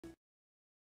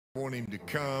Want him to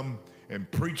come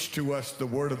and preach to us the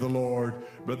word of the Lord.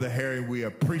 Brother Harry, we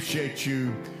appreciate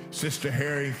you. Sister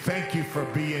Harry, thank you for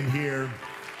being here.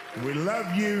 We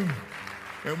love you,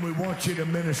 and we want you to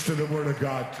minister the word of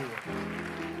God to us.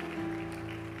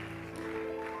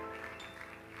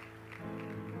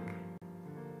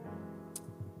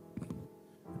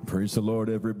 Praise the Lord,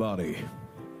 everybody.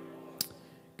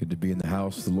 Good to be in the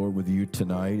house of the Lord with you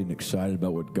tonight, and excited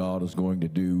about what God is going to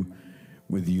do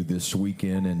with you this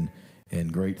weekend,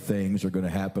 and great things are going to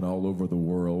happen all over the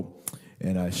world.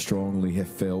 And I strongly have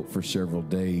felt for several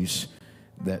days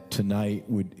that tonight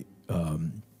would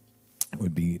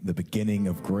be the beginning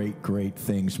of great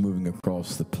things moving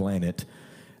across the planet.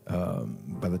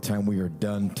 By the time we are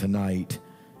done tonight,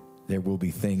 there will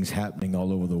be things happening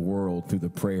all over the world through the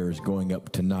prayers going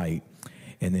up tonight,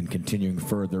 and then continuing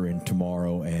further in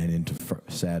tomorrow and into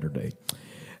Saturday.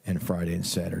 And Friday and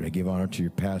Saturday. Give honor to your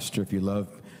pastor. If you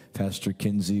love Pastor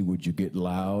Kinsey, would you get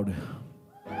loud?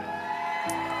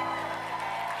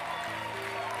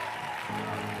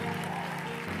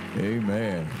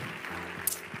 Amen.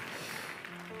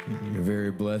 You're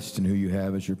very blessed in who you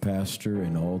have as your pastor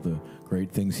and all the great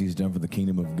things he's done for the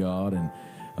kingdom of God, and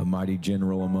a mighty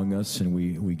general among us, and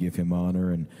we give him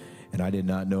honor. And I did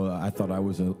not know, I thought I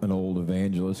was an old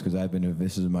evangelist, because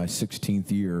this is my 16th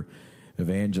year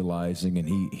evangelizing, and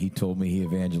he told me he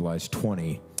evangelized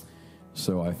 20,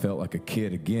 so I felt like a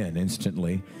kid again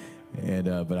instantly. And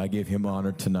but I give him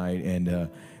honor tonight,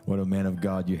 and what a man of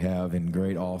God you have, and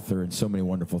great author, and so many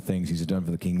wonderful things he's done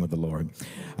for the kingdom of the Lord.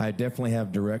 I definitely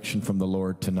have direction from the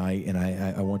Lord tonight, and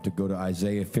I want to go to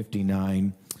Isaiah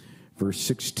 59 verse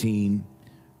 16,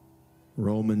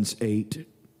 Romans 8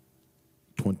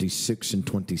 26 and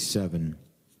 27,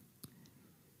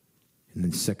 and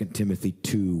then 2 Timothy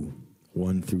 2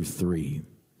 1 through 3.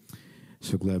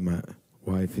 So glad my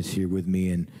wife is here with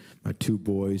me, and my two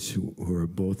boys who are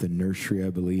both in nursery, I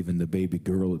believe, and the baby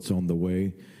girl that's on the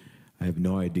way. I have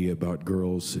no idea about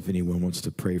girls. If anyone wants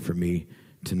to pray for me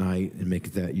tonight and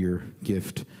make that your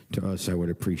gift to us, I would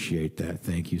appreciate that.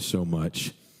 Thank you so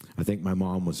much. I think my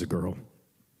mom was a girl.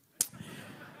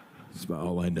 That's about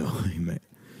all I know. Amen.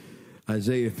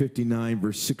 Isaiah 59,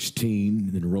 verse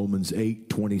 16, and Romans 8,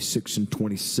 26 and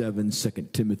 27, 2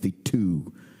 Timothy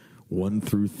 2, 1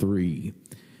 through 3.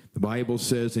 The Bible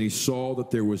says, and he saw that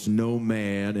there was no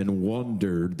man, and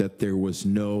wondered that there was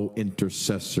no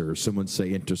intercessor. Someone say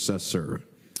intercessor.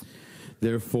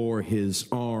 Therefore his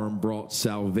arm brought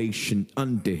salvation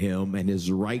unto him, and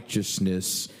his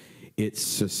righteousness, it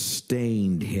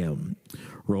sustained him.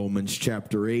 Romans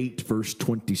chapter 8, verse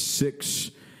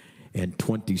 26 and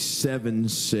 27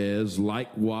 says,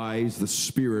 likewise the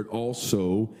Spirit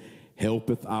also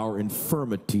helpeth our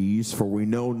infirmities, for we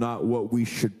know not what we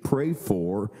should pray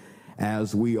for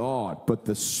as we ought, but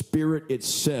the Spirit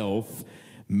itself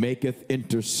maketh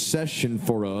intercession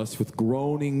for us with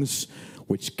groanings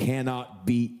which cannot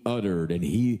be uttered. And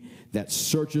he that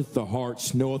searcheth the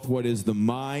hearts knoweth what is the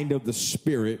mind of the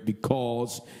Spirit,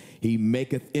 because he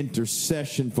maketh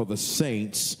intercession for the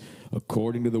saints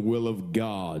according to the will of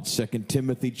God. 2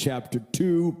 Timothy chapter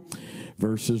 2,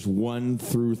 verses 1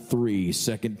 through 3.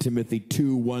 2 Timothy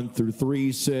 2, 1 through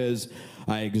 3 says,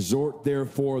 I exhort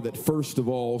therefore that first of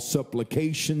all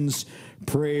supplications,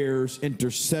 prayers,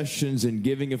 intercessions, and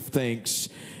giving of thanks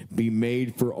be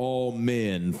made for all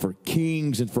men, for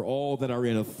kings, and for all that are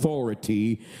in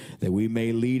authority, that we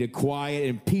may lead a quiet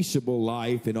and peaceable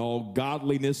life in all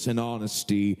godliness and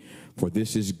honesty. For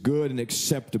this is good and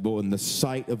acceptable in the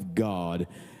sight of God,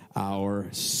 our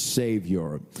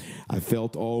Savior. I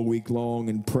felt all week long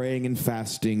in praying and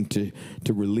fasting to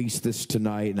release this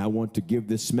tonight, and I want to give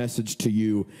this message to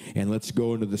you. And let's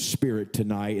go into the Spirit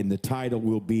tonight, and the title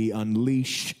will be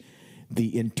Unleash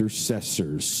the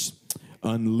Intercessors.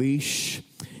 Unleash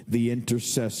the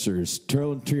Intercessors.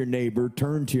 Turn to your neighbor,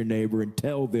 and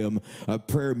tell them a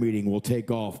prayer meeting will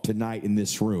take off tonight in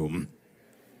this room.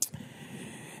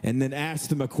 And then ask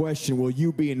them a question, will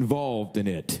you be involved in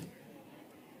it?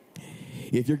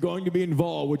 If you're going to be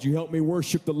involved, would you help me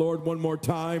worship the Lord one more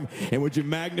time? And would you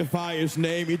magnify his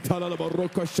name?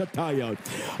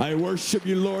 I worship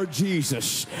you, Lord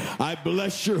Jesus. I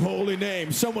bless your holy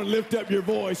name. Someone lift up your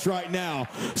voice right now,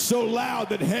 so loud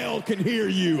that hell can hear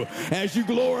you, as you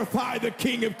glorify the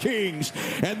King of Kings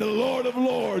and the Lord of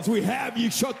Lords. We have you.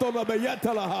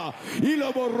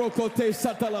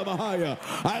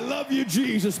 I love you,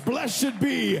 Jesus. Blessed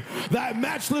be thy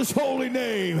matchless holy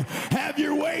name. Have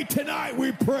your way tonight,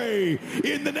 we pray.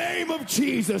 In the name of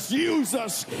Jesus, use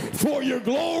us for your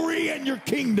glory and your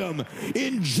kingdom.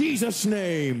 In Jesus'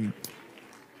 name.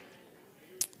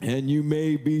 And you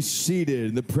may be seated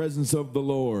in the presence of the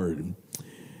Lord.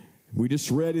 We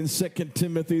just read in 2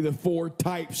 Timothy the 4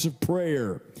 types of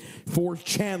prayer, 4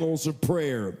 channels of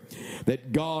prayer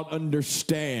that God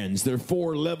understands. There are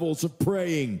 4 levels of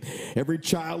praying every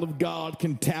child of God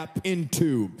can tap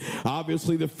into.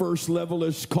 Obviously, the first level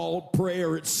is called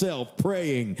prayer itself,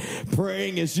 praying.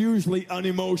 Praying is usually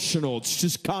unemotional. It's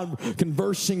just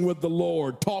conversing with the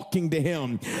Lord, talking to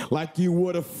Him like you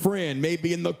would a friend,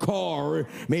 maybe in the car, or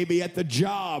maybe at the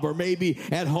job, or maybe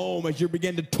at home as you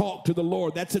begin to talk to the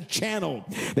Lord. That's a channel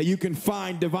that you can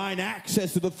find divine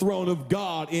access to the throne of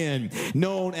God in,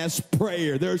 known as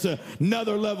prayer. There's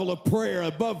another level of prayer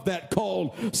above that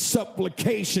called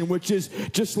supplication, which is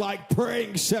just like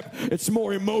praying, except it's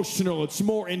more emotional, it's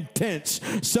more intense.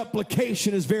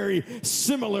 Supplication is very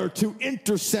similar to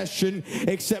intercession,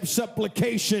 except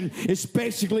supplication is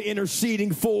basically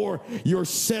interceding for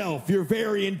yourself. You're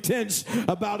very intense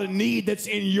about a need that's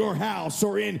in your house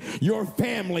or in your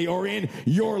family or in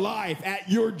your life, at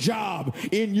your job,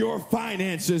 in your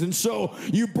finances. And so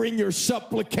you bring your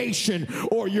supplication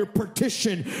or your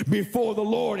petition before the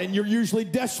Lord, and you're usually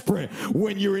desperate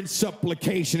when you're in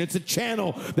supplication. It's a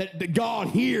channel that God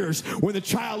hears when the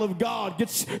child of God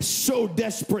gets so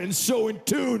desperate and so in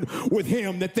tune with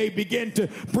Him that they begin to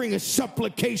bring a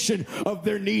supplication of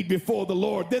their need before the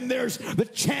Lord. Then there's the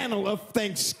channel of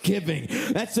thanksgiving.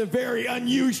 That's a very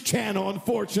unused channel,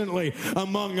 unfortunately,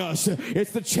 among us.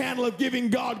 It's the channel of giving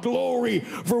God glory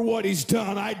for what He's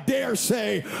done. I dare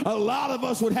say a lot of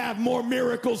us would have more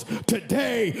miracles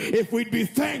today if we'd be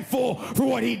thankful for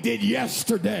what He did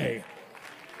yesterday.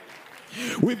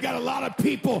 We've got a lot of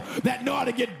people that know how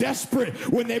to get desperate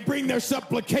when they bring their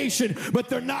supplication, but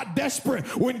they're not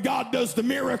desperate when God does the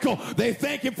miracle. They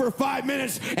thank Him for 5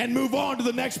 minutes and move on to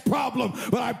the next problem.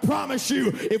 But I promise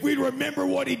you, if we remember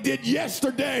what He did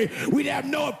yesterday, we'd have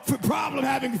no problem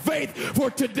having faith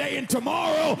for today and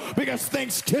tomorrow, because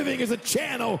thanksgiving is a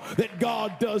channel that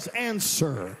God does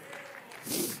answer.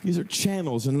 These are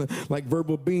channels, and like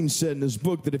Verbal Bean said in his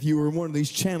book, that if you were in one of these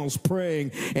channels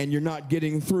praying and you're not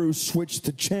getting through, switch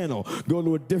the channel. Go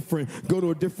to a different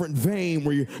vein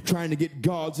where you're trying to get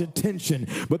God's attention.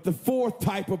 But the 4th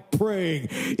type of praying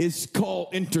is called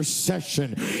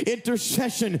intercession.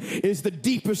 Intercession is the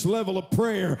deepest level of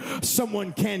prayer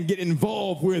someone can get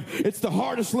involved with. It's the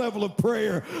hardest level of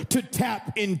prayer to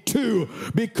tap into,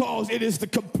 because it is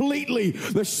completely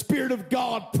the Spirit of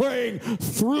God praying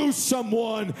through someone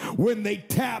when they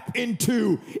tap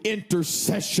into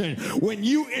intercession. When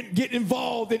you get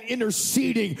involved in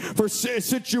interceding for a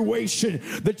situation,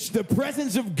 the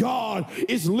presence of God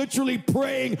is literally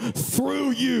praying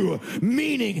through you,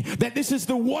 meaning that this is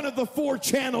one of the 4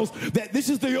 channels, that this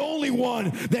is the only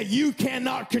one that you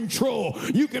cannot control.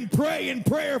 You can pray in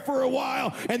prayer for a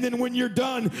while, and then when you're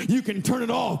done, you can turn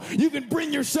it off. You can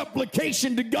bring your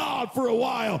supplication to God for a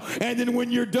while, and then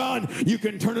when you're done, you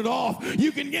can turn it off.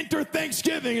 You can enter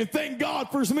thanksgiving and thank God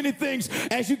for as many things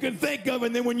as you can think of,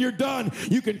 and then when you're done,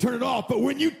 you can turn it off. But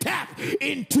when you tap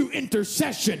into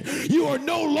intercession, you are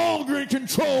no longer in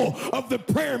control of the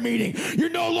prayer meeting. You're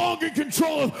no longer in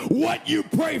control of what you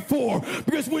pray for,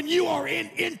 because when you are in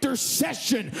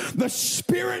intercession, the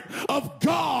Spirit of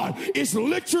God is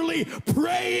literally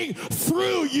praying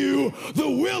through you the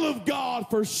will of God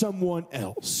for someone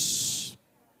else.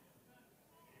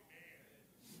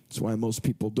 That's why most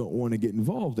people don't want to get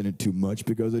involved in it too much,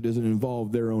 because it doesn't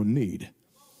involve their own need.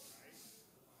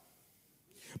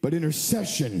 But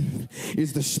intercession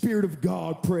is the Spirit of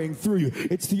God praying through you.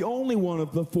 It's the only one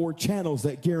of the 4 channels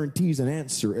that guarantees an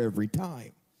answer every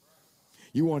time.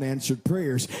 You want answered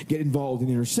prayers, get involved in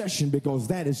intercession, because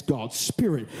that is God's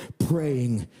Spirit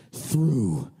praying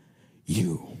through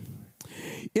you.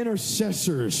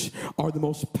 Intercessors are the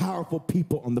most powerful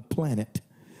people on the planet.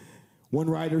 One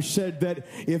writer said that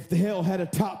if hell had a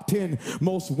top 10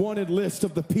 most wanted list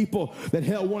of the people that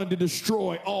hell wanted to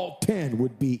destroy, all 10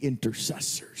 would be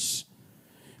intercessors.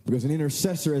 Because an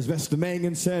intercessor, as Vesta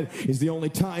Mangan said, is the only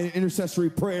time, intercessory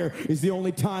prayer is the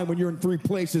only time when you're in 3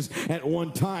 places at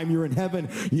one time. You're in heaven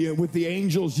with the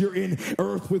angels, you're in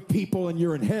earth with people, and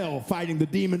you're in hell fighting the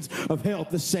demons of hell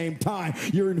at the same time.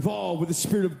 You're involved with the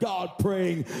Spirit of God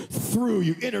praying through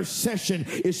you. Intercession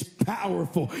is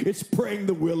powerful. It's praying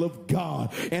the will of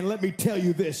God. And let me tell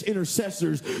you this,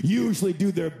 intercessors usually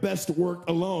do their best work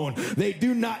alone. They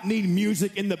do not need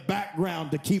music in the background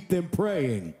to keep them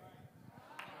praying.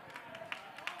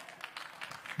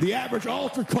 The average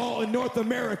altar call in North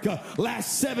America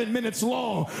lasts 7 minutes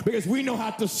long because we know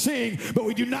how to sing, but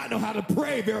we do not know how to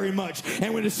pray very much.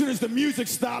 And as soon as the music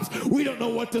stops, we don't know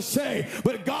what to say.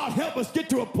 But God help us get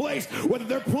to a place, whether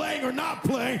they're playing or not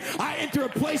playing, I enter a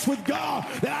place with God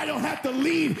that I don't have to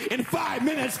leave in 5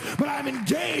 minutes, but I'm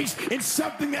engaged in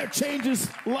something that changes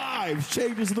lives,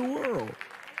 changes the world.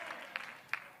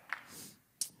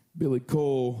 Billy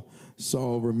Cole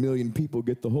saw over 1 million people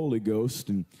get the Holy Ghost,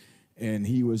 and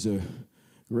he was a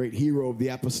great hero of the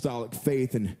apostolic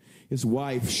faith, and his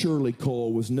wife, Shirley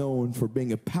Cole, was known for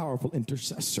being a powerful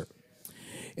intercessor.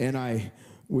 And I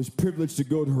was privileged to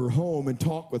go to her home and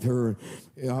talk with her.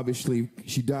 Obviously,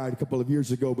 she died a couple of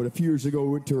years ago, but a few years ago,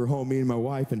 we went to her home, me and my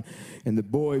wife and the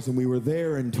boys, and we were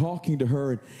there and talking to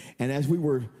her. And as we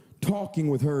were talking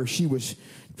with her, she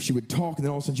would talk, and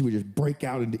then all of a sudden she would just break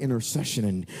out into intercession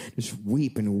and just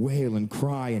weep and wail and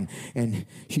cry. And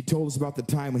she told us about the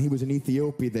time when he was in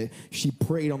Ethiopia that she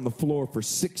prayed on the floor for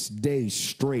 6 days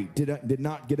straight, did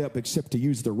not get up except to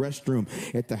use the restroom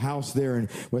at the house there in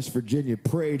West Virginia,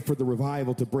 prayed for the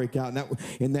revival to break out. And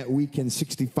in that weekend,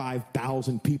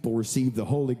 65,000 people received the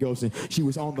Holy Ghost, and she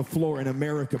was on the floor in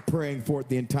America praying for it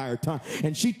the entire time.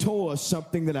 And she told us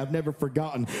something that I've never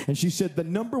forgotten. And she said, the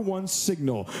number one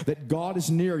signal that God is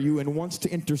near you and wants to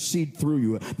intercede through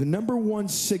you, the number one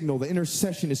signal the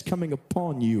intercession is coming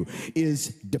upon you is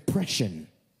depression.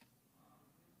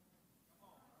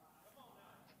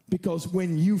 Because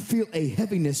when you feel a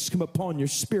heaviness come upon your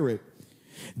spirit,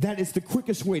 that is the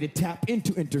quickest way to tap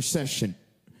into intercession.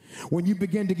 When you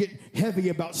begin to get heavy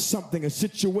about something, a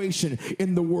situation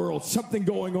in the world, something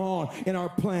going on in our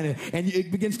planet, and it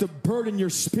begins to burden your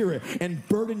spirit and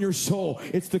burden your soul,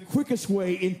 it's the quickest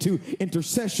way into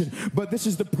intercession. But this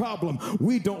is the problem.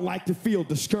 We don't like to feel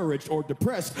discouraged or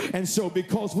depressed. And so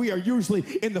because we are usually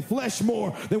in the flesh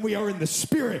more than we are in the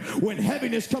spirit, when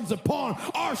heaviness comes upon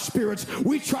our spirits,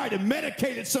 we try to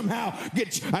medicate it somehow.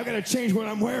 I got to change what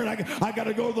I'm wearing. I got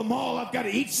to go to the mall. I've got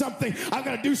to eat something. I've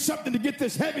got to do something to get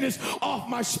this heaviness off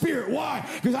my spirit. Why?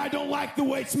 Because I don't like the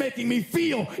way it's making me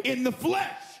feel in the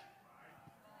flesh.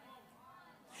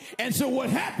 And so what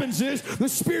happens is the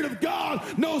Spirit of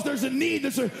God knows there's a need.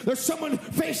 There's someone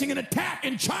facing an attack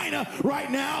in China right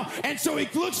now. And so he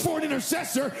looks for an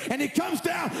intercessor, and he comes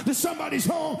down to somebody's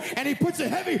home, and he puts a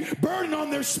heavy burden on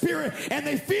their spirit, and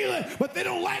they feel it, but they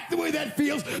don't like the way that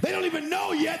feels. They don't even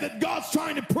know yet that God's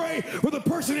trying to pray for the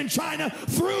person in China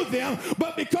through them.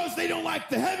 But because they don't like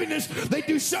the heaviness, they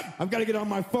do something. I've got to get on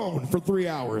my phone for 3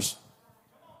 hours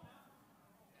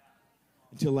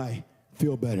until I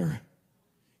feel better.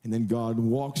 And then God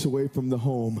walks away from the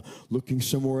home looking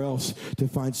somewhere else to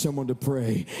find someone to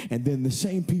pray. And then the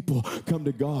same people come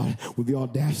to God with the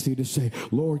audacity to say,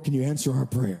 Lord, can you answer our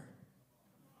prayer?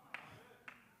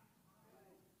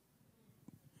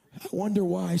 I wonder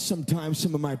why sometimes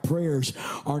some of my prayers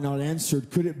are not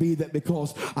answered. Could it be that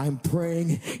because I'm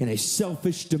praying in a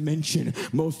selfish dimension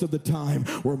most of the time,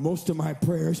 where most of my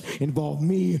prayers involve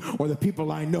me or the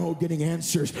people I know getting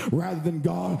answers, rather than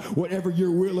God, whatever your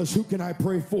will is, who can I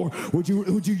pray for? Would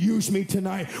you use me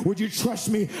tonight? Would you trust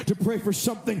me to pray for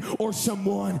something or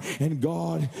someone? And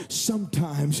God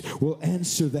sometimes will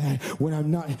answer that when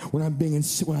I'm being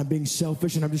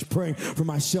selfish and I'm just praying for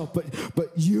myself. But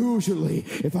usually,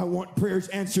 if I want prayers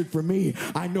answered for me,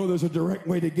 I know there's a direct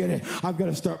way to get it. I've got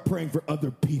to start praying for other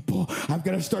people. I've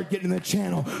got to start getting in the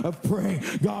channel of praying.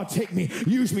 God, take me,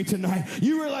 use me tonight.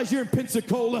 You realize you're in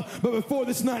Pensacola, but before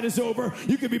this night is over,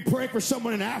 you could be praying for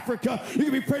someone in Africa. You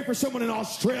could be praying for someone in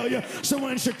Australia,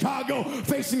 someone in Chicago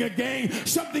facing a gang,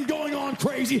 something going on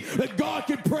crazy that God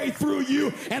could pray through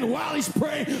you. And while he's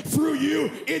praying through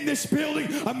you in this building,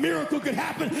 a miracle could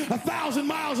happen 1,000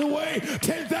 miles away,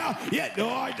 10,000. Yeah, no,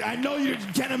 I know you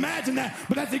can't imagine that,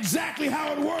 but that's exactly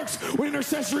how it works when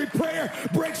intercessory prayer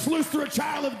breaks loose through a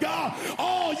child of God.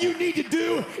 All you need to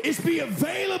do is be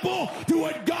available to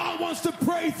what God wants to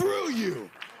pray through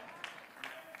you.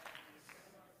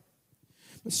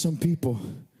 But some people,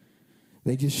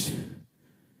 it's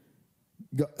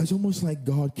almost like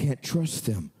God can't trust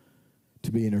them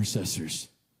to be intercessors.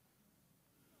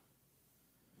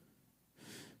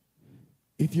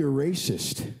 If you're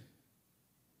racist,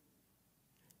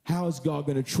 how is God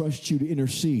going to trust you to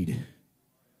intercede?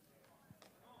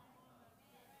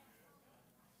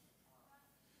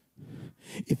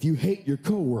 If you hate your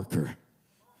coworker,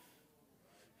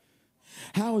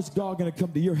 how is God going to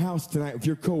come to your house tonight if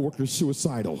your coworker is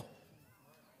suicidal?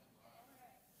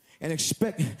 and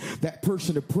expect that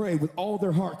person to pray with all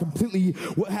their heart completely.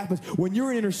 What happens when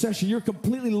you're in intercession?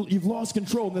 You've lost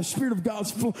control, and the Spirit of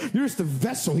God's you're just a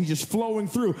vessel. He's just flowing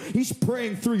through. He's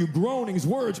praying through you. Groanings,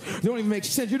 words don't even make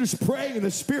sense. You're just praying in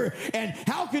the Spirit. And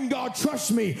how can God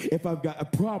trust me if I've got a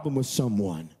problem with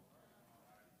someone?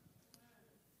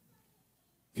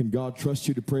 Can God trust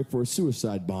you to pray for a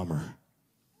suicide bomber?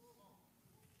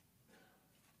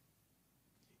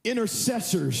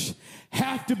 Intercessors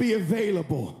have to be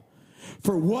available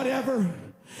for whatever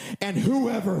and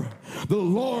whoever the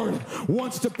Lord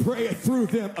wants to pray it through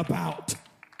them about.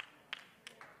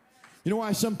 You know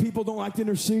why some people don't like to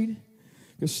intercede?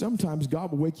 Because sometimes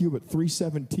God will wake you up at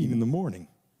 3:17 in the morning.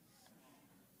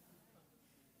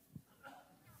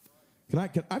 I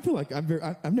feel like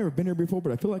I've never been here before,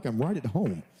 but I feel like I'm right at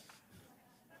home.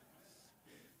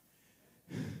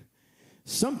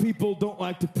 Some people don't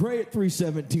like to pray at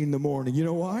 3:17 in the morning. You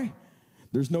know why?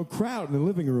 There's no crowd in the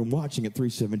living room watching at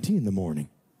 3:17 in the morning.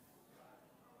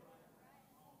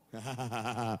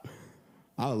 I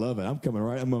love it. I'm coming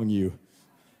right among you.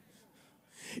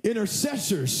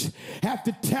 Intercessors have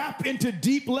to tap into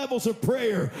deep levels of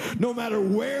prayer no matter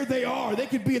where they are. They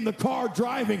could be in the car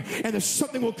driving and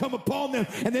something will come upon them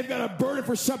and they've got a burden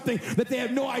for something that they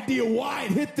have no idea why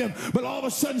it hit them, but all of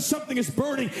a sudden something is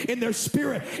burning in their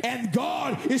spirit and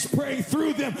God is praying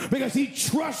through them because He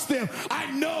trusts them.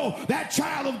 I know that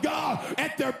child of God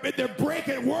at their break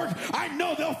at work, I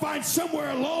know they'll find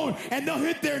somewhere alone and they'll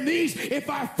hit their knees if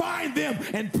I find them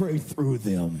and pray through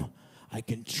them. I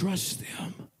can trust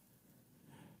them.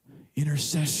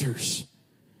 Intercessors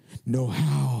know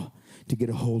how to get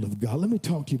a hold of God. Let me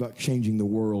talk to you about changing the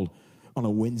world on a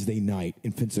Wednesday night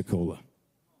in Pensacola.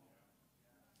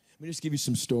 Let me just give you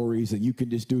some stories and you can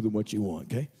just do them what you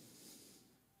want, okay?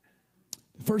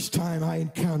 The first time I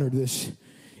encountered this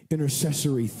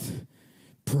intercessory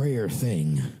prayer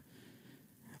thing,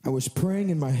 I was praying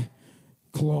in my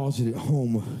closet at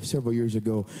home several years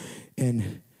ago,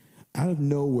 and out of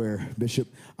nowhere, Bishop,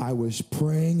 I was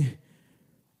praying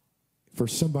for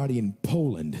somebody in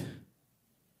Poland.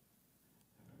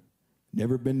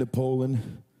 Never been to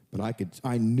Poland, but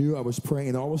I knew I was praying,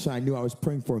 and all of a sudden I knew I was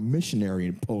praying for a missionary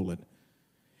in Poland.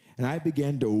 And I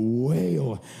began to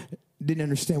wail. Didn't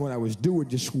understand what I was doing,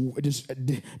 just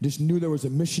knew there was a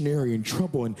missionary in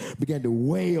trouble and began to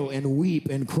wail and weep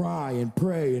and cry and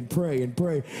pray and pray and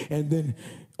pray. And then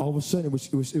all of a sudden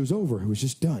it was over. It was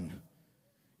just done.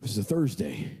 It was a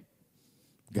Thursday.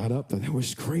 Got up, that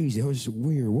was crazy. That was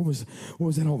weird. What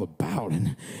was that all about?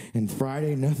 And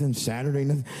Friday, nothing. Saturday,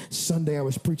 nothing. Sunday, I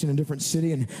was preaching in a different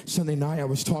city, and Sunday night, I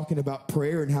was talking about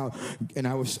prayer and how. And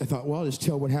I thought, well, I'll just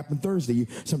tell what happened Thursday.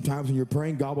 Sometimes when you're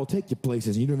praying, God will take you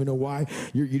places, and you don't even know why.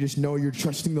 You just know you're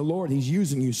trusting the Lord. He's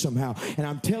using you somehow. And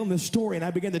I'm telling this story, and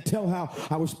I began to tell how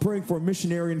I was praying for a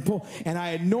missionary in Poland, and I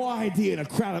had no idea in a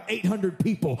crowd of 800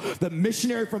 people, the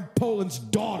missionary from Poland's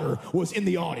daughter was in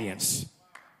the audience.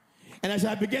 And as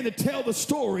I began to tell the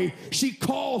story, she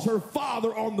calls her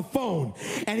father on the phone.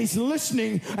 And he's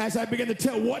listening as I began to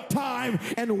tell what time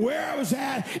and where I was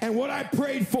at and what I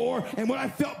prayed for and what I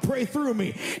felt pray through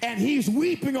me. And he's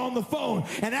weeping on the phone.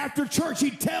 And after church,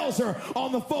 he tells her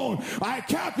on the phone, I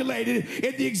calculated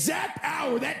in the exact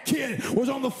hour that kid was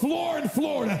on the floor in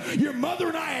Florida, your mother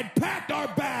and I had packed our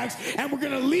bags and we're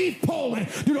going to leave Poland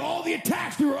due to all the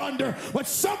attacks we were under. But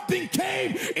something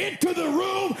came into the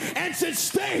room and said,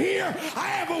 stay here. I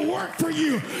have a work for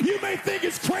you. You may think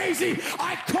it's crazy.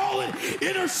 I call it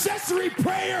intercessory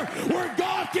prayer where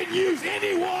God can use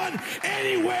anyone,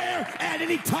 anywhere, at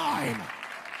any time.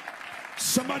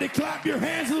 Somebody clap your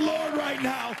hands to the Lord right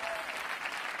now.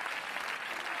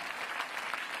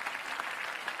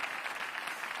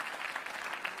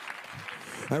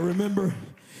 I remember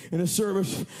in a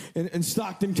service in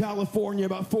Stockton, California,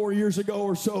 about 4 years ago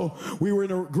or so. We were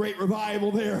in a great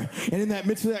revival there. And in that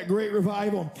midst of that great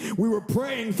revival, we were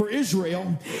praying for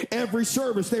Israel every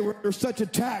service. They were under such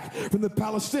attack from the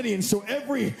Palestinians. So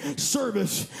every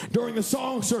service, during the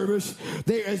song service,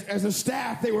 they, as a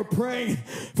staff, they were praying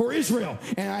for Israel.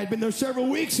 And I had been there several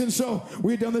weeks, and so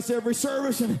we had done this every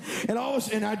service,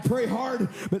 and I'd pray hard.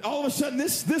 But all of a sudden,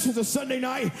 this was a Sunday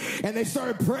night, and they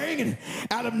started praying, and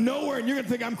out of nowhere, and you're going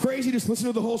to think I'm crazy, just listen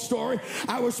to the whole story.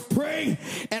 I was praying,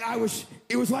 and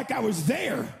it was like I was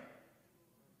there.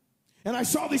 And I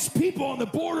saw these people on the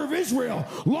border of Israel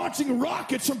launching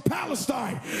rockets from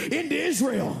Palestine into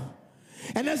Israel.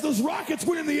 And as those rockets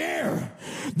went in the air,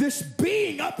 this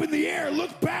being up in the air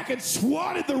looked back and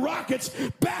swatted the rockets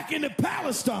back into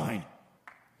Palestine.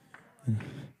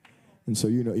 And so,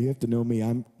 you have to know me,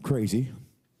 I'm crazy.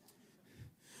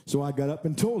 So I got up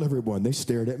and told everyone. They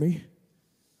stared at me.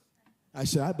 I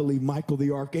said, I believe Michael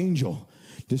the archangel,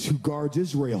 just who guards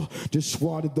Israel, just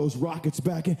swatted those rockets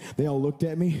back in. They all looked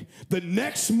at me. The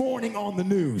next morning on the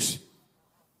news,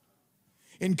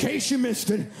 in case you missed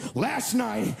it, last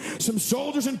night, some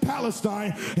soldiers in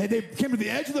Palestine, and they came to the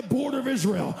edge of the border of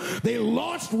Israel. They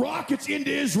launched rockets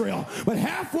into Israel, but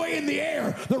halfway in the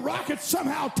air, the rockets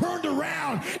somehow turned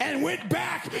around and went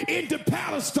back into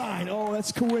Palestine. Oh,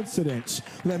 that's coincidence.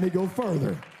 Let me go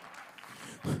further.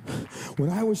 When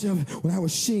I was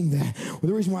seeing that,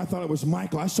 the reason why I thought it was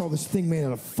Michael, I saw this thing made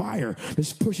out of fire,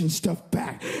 just pushing stuff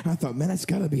back. And I thought, man, that's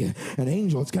got to be an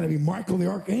angel. It's got to be Michael the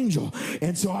archangel.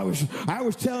 And so I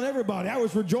was telling everybody, I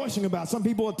was rejoicing about it. Some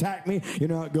people attacked me, you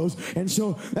know how it goes. And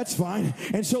so that's fine.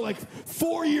 And so like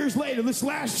 4 years later, this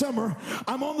last summer,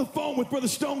 I'm on the phone with Brother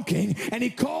Stone King, and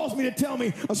he calls me to tell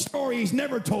me a story he's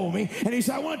never told me. And he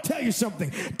said, I want to tell you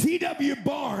something. T.W.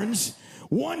 Barnes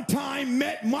one time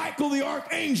met Michael the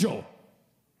archangel.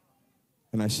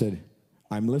 And I said,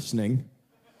 I'm listening.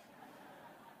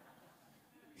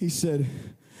 He said,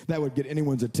 that would get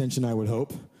anyone's attention, I would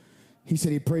hope. He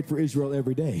said he prayed for Israel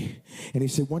every day. And he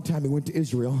said one time he went to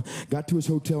Israel, got to his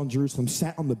hotel in Jerusalem,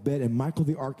 sat on the bed, and Michael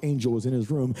the archangel was in his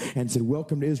room and said,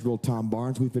 welcome to Israel, Tom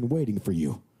Barnes. We've been waiting for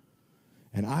you.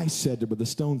 And I said to Brother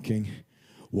Stone King,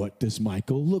 what does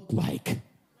Michael look like?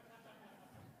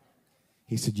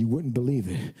 He said, you wouldn't believe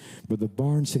it. Brother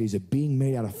Barnes said he's a being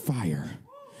made out of fire.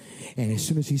 And as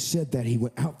soon as he said that, he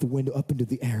went out the window, up into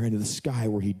the air, into the sky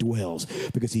where he dwells,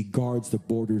 because he guards the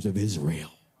borders of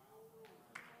Israel.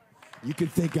 You can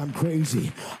think I'm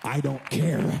crazy. I don't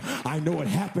care. I know what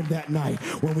happened that night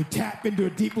when we tap into a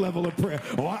deep level of prayer.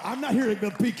 Oh, I'm not here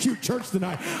to be cute church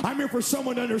tonight. I'm here for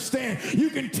someone to understand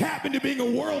you can tap into being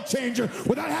a world changer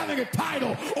without having a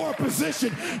title or a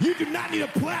position. You do not need a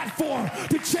platform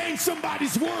to change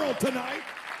somebody's world tonight.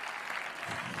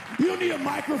 You don't need a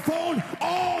microphone.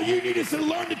 All you need is to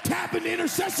learn to tap into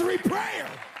intercessory prayer.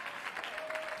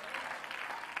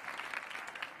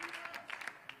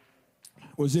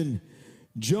 Was in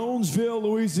Jonesville,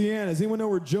 Louisiana. Does anyone know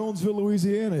where Jonesville,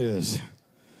 Louisiana is?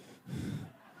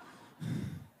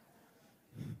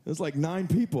 There's like 9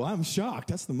 people. I'm shocked.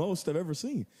 That's the most I've ever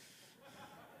seen.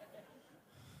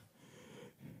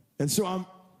 And so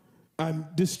I'm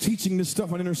just teaching this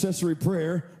stuff on intercessory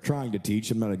prayer, trying to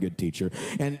teach. I'm not a good teacher.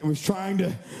 And was trying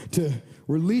to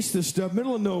release this stuff,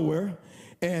 middle of nowhere.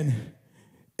 And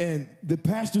the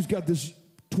pastor's got this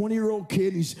 20-year-old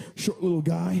kid. He's a short little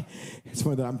guy. It's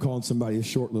funny that I'm calling somebody a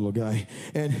short little guy.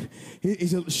 And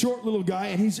he's a short little guy,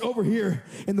 and he's over here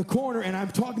in the corner, and I'm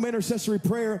talking about intercessory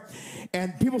prayer,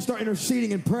 and people start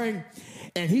interceding and praying,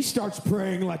 and he starts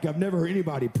praying like I've never heard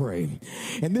anybody pray.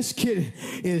 And this kid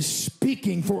is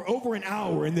speaking for over an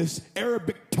hour in this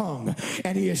Arabic tongue,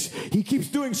 and he keeps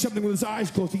doing something with his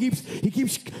eyes closed. He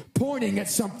keeps pointing at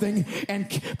something and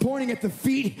pointing at the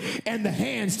feet and the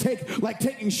hands,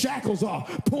 taking shackles off,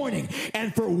 pointing.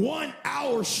 And for 1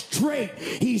 hour straight,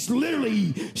 he's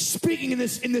literally speaking in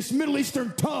this Middle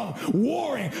Eastern tongue,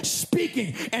 warring,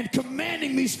 speaking, and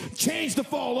commanding these chains to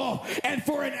fall off. And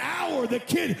for an hour, the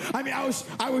kid, I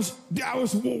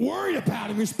was worried about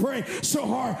him. He was praying so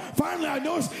hard. Finally, I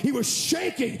noticed he was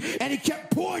shaking, and he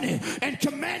kept pointing and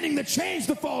commanding the chains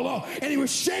to fall off, and he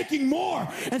was shaking more.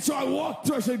 And so I walked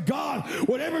through. I said, God,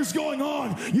 whatever's going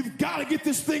on, you've got to get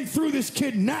this thing through this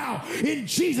kid now in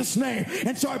Jesus' name.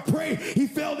 And so I prayed. He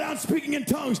fell down speaking in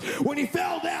tongues. When he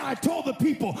fell down, I told the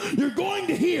people, you're going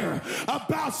to hear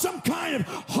about some kind of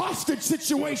hostage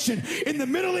situation in the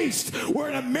Middle East where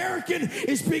an American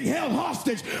is being held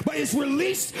hostage, but is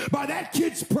released by that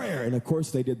kid's prayer. And of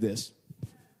course they did this.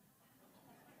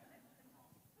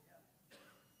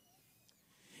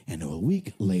 And a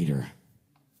week later,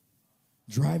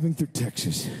 driving through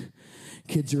Texas,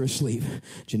 kids are asleep,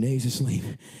 Janae's asleep,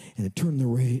 and they turned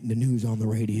the news on the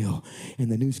radio,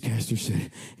 and the newscaster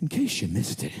said, in case you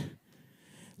missed it,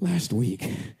 last week,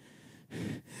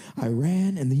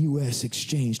 Iran and the U.S.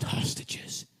 exchanged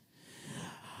hostages.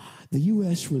 The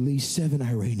U.S. released 7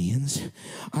 Iranians.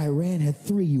 Iran had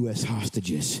 3 U.S.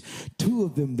 hostages. 2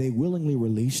 of them they willingly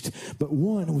released, but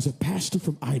one was a pastor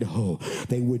from Idaho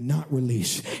they would not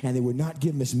release, and they would not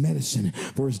give him his medicine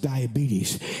for his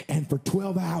diabetes. And for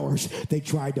 12 hours, they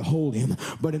tried to hold him,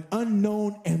 but an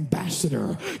unknown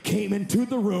ambassador came into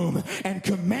the room and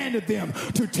commanded them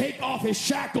to take off his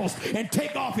shackles and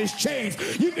take off his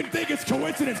chains. You can think it's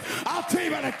coincidence. I'll tell you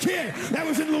about a kid that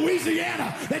was in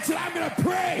Louisiana that said, I'm going to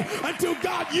pray until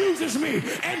God uses me,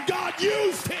 and God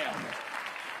used him.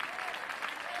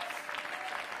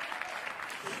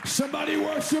 Somebody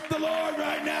worship the Lord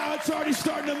right now. It's already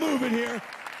starting to move in here.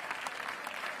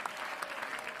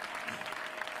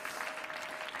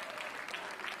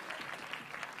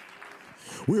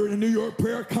 We were in a New York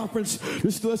prayer conference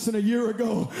just less than a year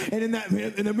ago, and in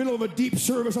the middle of a deep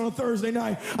service on a Thursday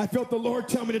night, I felt the Lord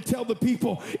tell me to tell the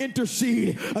people,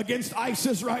 intercede against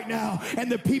ISIS right now.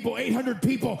 And the people, 800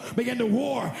 people, began to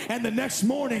war. And the next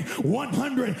morning,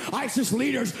 100 ISIS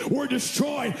leaders were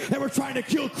destroyed. They were trying to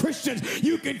kill Christians.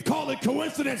 You can call it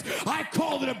coincidence. I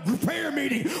called it a prayer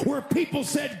meeting where people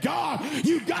said, God,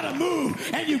 you've got to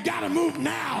move, and you've got to move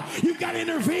now. You've got to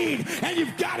intervene, and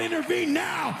you've got to intervene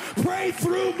now. Pray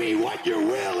through me what your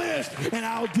will is, and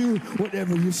I'll do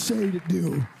whatever you say to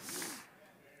do.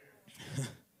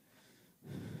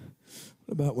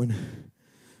 What about when I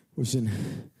was in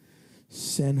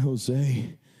San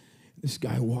Jose? This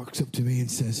guy walks up to me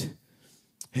and says,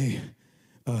 hey,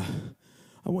 I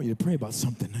want you to pray about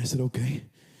something. I said, okay.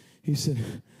 He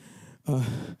said, my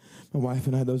wife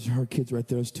and I, those are our kids right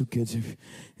there, those two kids. And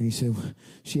he said,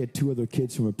 she had 2 other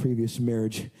kids from a previous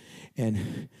marriage.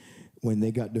 And when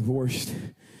they got divorced,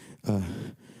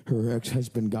 her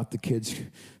ex-husband got the kids'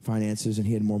 finances, and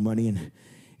he had more money.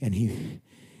 And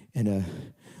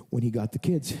when he got the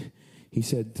kids, he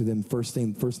said to them, first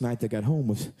night they got home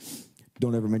was,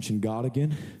 don't ever mention God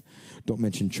again. Don't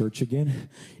mention church again.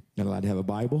 Not allowed to have a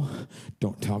Bible.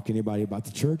 Don't talk to anybody about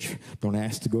the church. Don't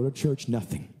ask to go to church.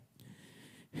 Nothing.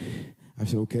 I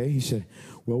said, okay. He said,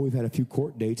 well, we've had a few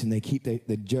court dates, and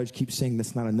the judge keeps saying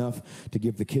that's not enough to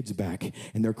give the kids back.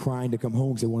 And they're crying to come home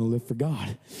because they want to live for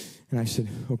God. And I said,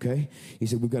 okay. He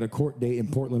said, we've got a court date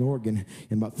in Portland, Oregon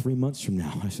in about 3 months from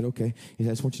now. I said, okay. He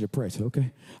said, I just want you to pray. I said,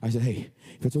 okay. I said, hey,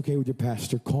 if it's okay with your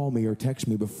pastor, call me or text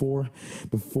me before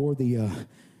the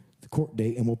court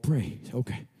date, and we'll pray. He said,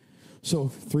 okay. So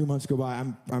 3 months go by.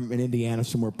 I'm in Indiana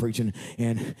somewhere preaching,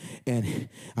 and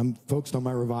I'm focused on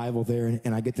my revival there,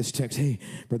 and I get this text, hey,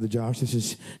 Brother Josh, this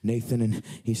is Nathan, and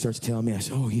he starts telling me, I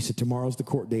said, he said, tomorrow's the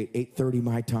court date, 8:30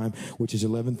 my time, which is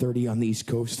 11:30 on the East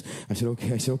Coast. I said,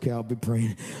 okay, I'll be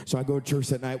praying. So I go to church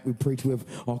that night, we preach, we have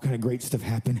all kind of great stuff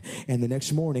happen, and the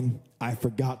next morning, I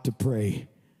forgot to pray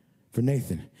for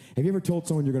Nathan. Have you ever told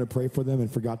someone you're going to pray for them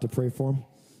and forgot to pray for them?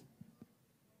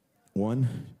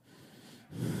 One.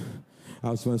 I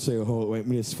was going to say, wait, let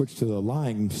me switch to the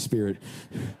lying spirit.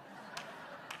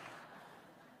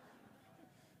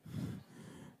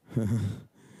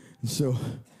 So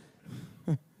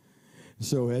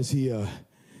as he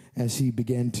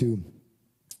began to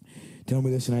tell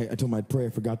me this, and I told him I'd pray, I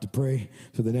forgot to pray.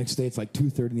 So the next day, it's like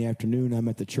 2:30 in the afternoon. I'm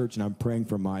at the church, and I'm praying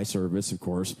for my service, of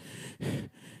course.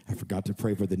 I forgot to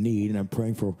pray for the need, and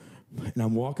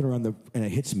I'm walking around and it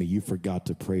hits me, you forgot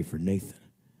to pray for Nathan.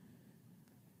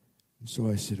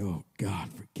 So I said, oh, God,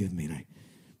 forgive me. And I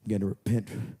began to repent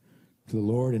to the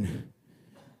Lord.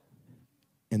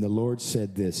 And the Lord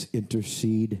said this,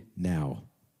 intercede now.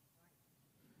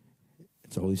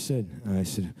 That's all he said. And I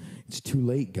said, it's too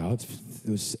late, God.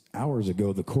 It was hours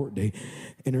ago, the court day.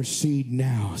 Intercede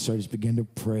now. So I just began to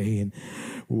pray and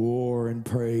war and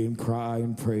pray and cry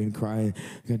and pray and cry. And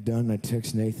I got done, and I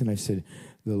texted Nathan. I said,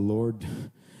 the Lord...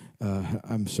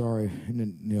 I'm sorry,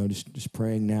 and just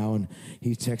praying now. And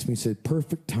he texted me and said,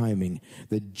 perfect timing.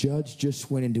 The judge just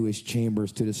went into his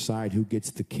chambers to decide who gets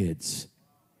the kids.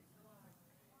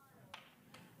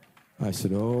 I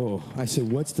said,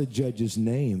 what's the judge's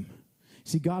name?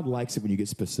 See, God likes it when you get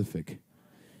specific.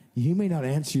 He may not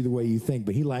answer you the way you think,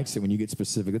 but he likes it when you get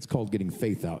specific. It's called getting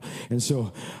faith out. And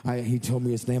so he told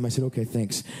me his name. I said, okay,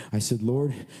 thanks. I said,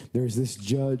 Lord, there's this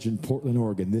judge in Portland,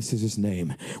 Oregon. This is his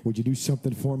name. Would you do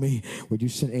something for me? Would you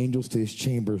send angels to his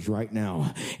chambers right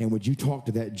now? And would you talk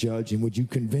to that judge, and would you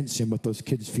convince him with those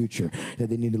kids' future that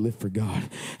they need to live for God?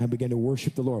 I began to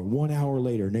worship the Lord. 1 hour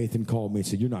later, Nathan called me and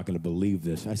said, you're not going to believe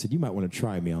this. I said, you might want to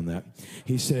try me on that.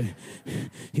 He said,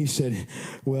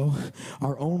 well,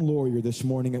 our own lawyer this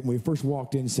morning, when we first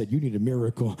walked in, said, you need a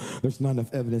miracle. There's not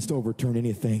enough evidence to overturn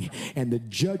anything. And the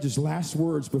judge's last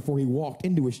words before he walked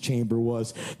into his chamber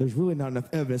was, there's really not enough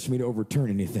evidence for me to overturn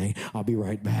anything. I'll be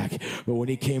right back. But when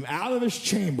he came out of his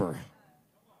chamber,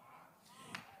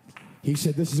 he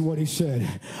said, this is what he said.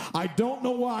 I don't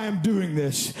know why I'm doing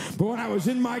this, but when I was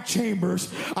in my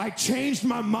chambers, I changed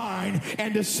my mind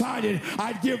and decided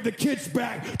I'd give the kids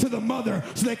back to the mother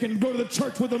so they can go to the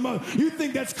church with the mother. You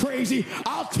think that's crazy?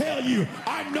 I'll tell you,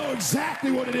 I know exactly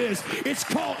what it is. It's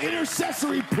called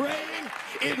intercessory praying.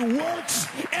 It works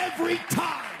every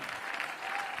time.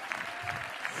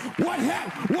 What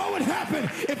would happen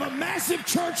if a massive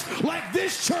church like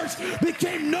this church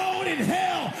became known in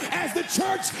hell as the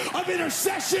church of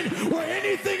intercession, where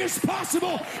anything is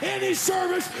possible, any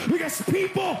service, because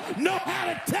people know how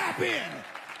to tap in?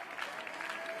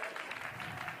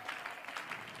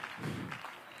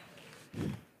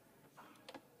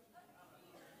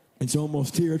 It's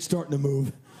almost here. It's starting to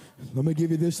move. Let me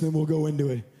give you this, and then we'll go into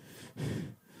it.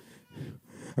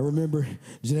 I remember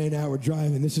Janae and I were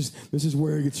driving. This is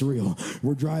where it gets real.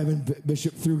 We're driving,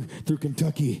 Bishop, through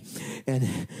Kentucky, and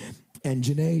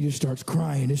Janae just starts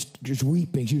crying, just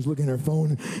weeping. She was looking at her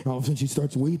phone, and all of a sudden she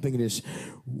starts weeping and just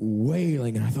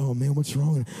wailing. And I thought, oh man, what's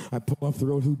wrong? And I pull off the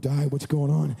road. Who died? What's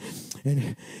going on?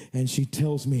 And she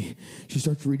tells me, she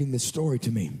starts reading this story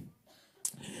to me,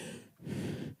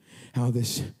 how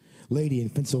this lady in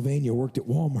Pennsylvania worked at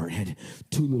Walmart, had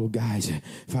two little guys, a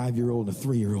 5-year-old and a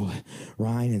 3-year-old,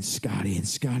 Ryan and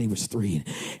Scotty was 3.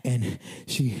 And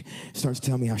she starts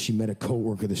telling me how she met a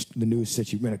coworker. The news said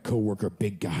she met a coworker, a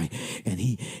big guy, and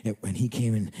he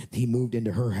came and he moved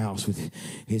into her house with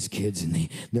his kids, and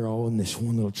they're all in this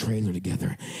one little trailer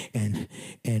together. And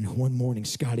one morning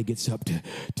Scotty gets up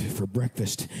for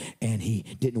breakfast, and he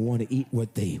didn't want to eat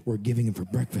what they were giving him for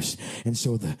breakfast. And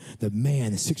so the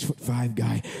man, the 6'5"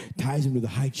 guy, ties him to the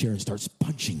high chair and starts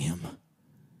punching him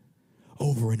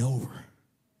over and over.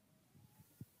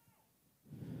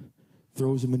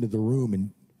 Throws him into the room and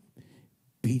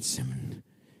beats him. And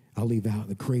I'll leave out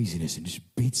the craziness, and just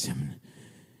beats him.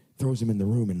 Throws him in the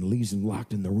room and leaves him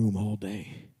locked in the room all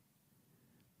day.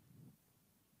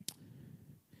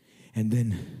 And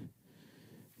then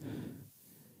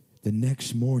the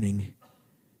next morning,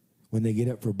 when they get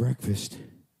up for breakfast,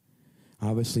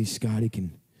 obviously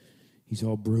he's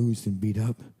all bruised and beat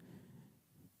up.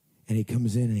 And he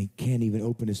comes in and he can't even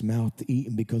open his mouth to eat.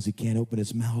 And because he can't open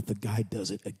his mouth, the guy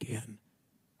does it again.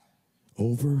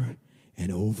 Over and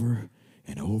over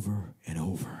and over and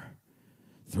over.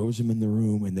 Throws him in the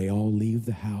room, and they all leave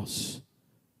the house.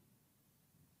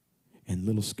 And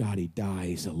little Scotty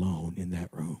dies alone in that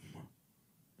room.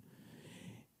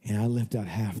 And I left out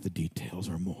half the details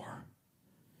or more.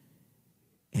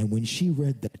 And when she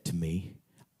read that to me,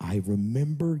 I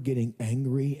remember getting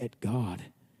angry at God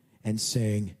and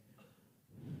saying,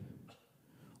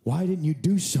 why didn't you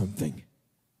do something?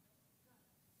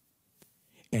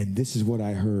 And this is what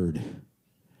I heard.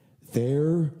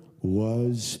 There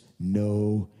was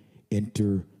no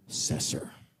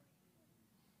intercessor.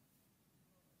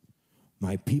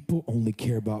 My people only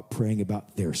care about praying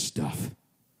about their stuff,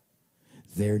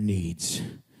 their needs,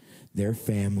 their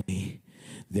family,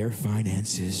 their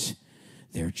finances,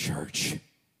 their church.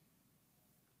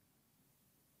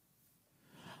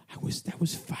 That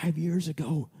was 5 years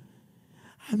ago.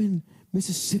 I'm in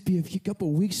Mississippi a few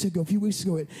weeks ago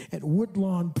at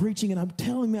Woodlawn preaching, and I'm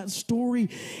telling that story,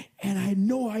 and I had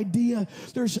no idea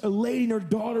there's a lady and her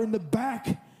daughter in the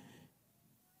back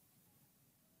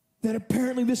that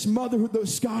apparently this mother,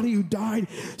 Scotty, who died,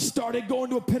 started going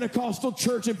to a Pentecostal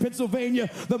church in Pennsylvania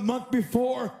the month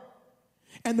before,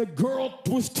 and the girl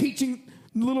was teaching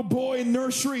the little boy in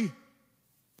nursery.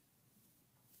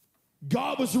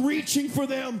 God was reaching for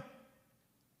them,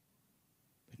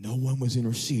 but no one was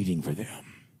interceding for them.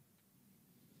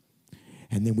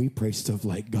 And then we pray stuff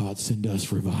like, God, send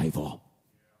us revival.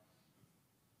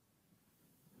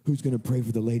 Who's going to pray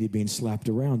for the lady being slapped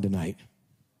around tonight?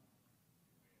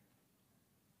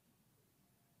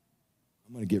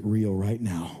 I'm going to get real right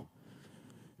now.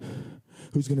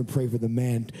 Who's going to pray for the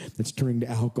man that's turning to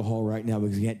alcohol right now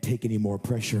because he can't take any more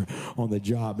pressure on the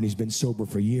job, and he's been sober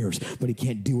for years, but he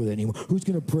can't deal with it anymore? Who's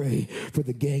going to pray for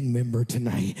the gang member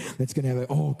tonight that's going to have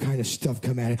all kind of stuff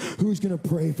come at it? Who's going to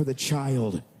pray for the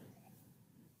child?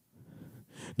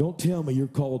 Don't tell me you're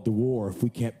called to war if we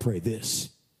can't pray this.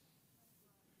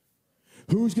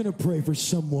 Who's going to pray for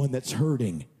someone that's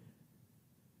hurting?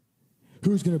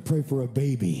 Who's going to pray for a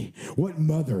baby? What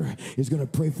mother is going to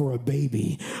pray for a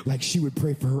baby like she would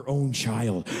pray for her own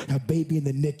child? A baby in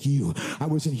the NICU. I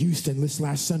was in Houston this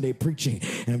last Sunday preaching,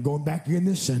 and I'm going back again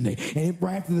this Sunday. And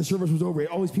right after the service was over,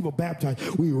 all these people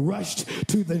baptized. We rushed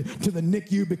to the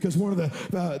NICU because one of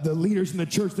the leaders in the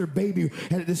church, their baby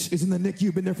is in the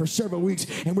NICU, been there for several weeks,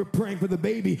 and we're praying for the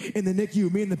baby in the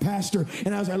NICU, me and the pastor.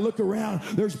 And as I look around,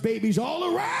 there's babies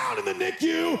all around in the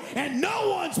NICU, and no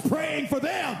one's praying for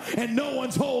them, and no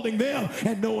one's holding them,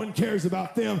 and no one cares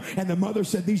about them. And the mother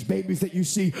said, these babies that you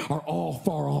see are all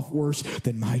far off worse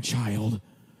than my child.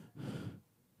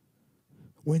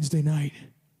 Wednesday night,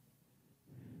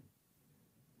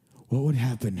 what would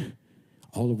happen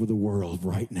all over the world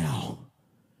right now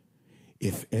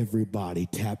if everybody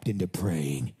tapped into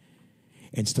praying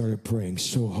and started praying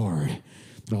so hard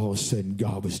And all of a sudden,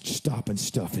 God was stopping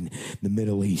stuff in the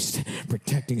Middle East,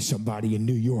 protecting somebody in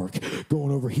New York,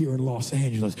 going over here in Los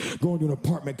Angeles, going to an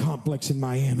apartment complex in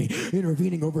Miami,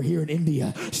 intervening over here in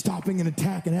India, stopping an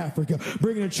attack in Africa,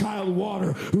 bringing a child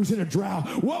water who's in a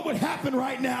drought. What would happen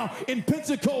right now in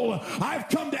Pensacola? I've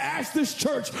come to ask this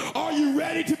church, are you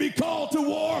ready to be called to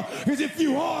war? Because if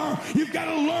you are, you've got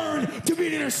to learn to be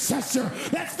an intercessor.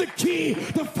 That's the key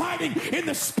to fighting in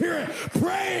the Spirit,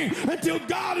 praying until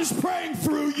God is praying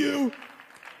through you.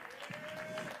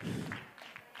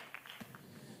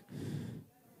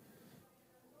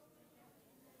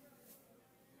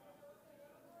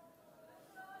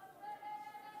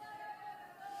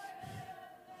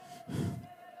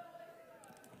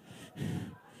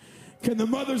 Can the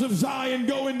mothers of Zion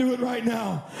go into it right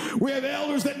now? We have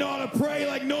elders that know how to pray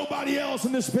like nobody else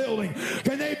in this building.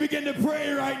 Can they begin to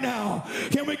pray right now?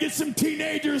 Can we get some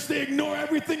teenagers to ignore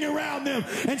everything around them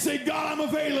and say, God, I'm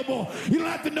available. You don't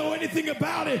have to know anything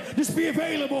about it. Just be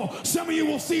available. Some of you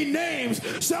will see names.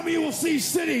 Some of you will see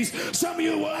cities. Some of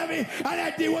you will have an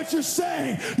idea what you're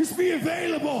saying. Just be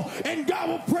available, and God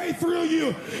will pray through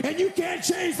you. And you can't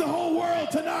change the whole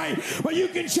world tonight, but you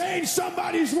can change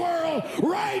somebody's world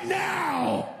right now.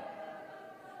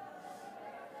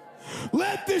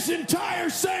 Let this entire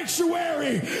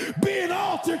sanctuary be an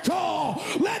altar call.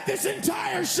 Let this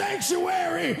entire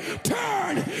sanctuary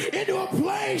turn into a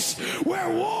place where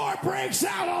war breaks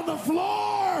out on the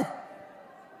floor.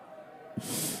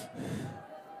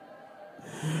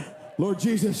 Lord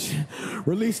Jesus,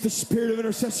 release the spirit of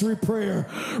intercessory prayer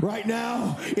right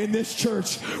now in this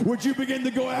church. Would you begin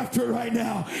to go after it right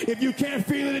now? If you can't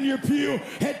feel it in your pew,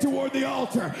 head toward the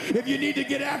altar. If you need to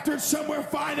get after it somewhere,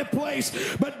 find a place,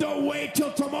 but don't wait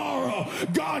till tomorrow.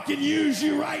 God can use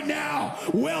you right now.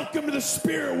 Welcome to the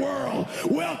spirit world.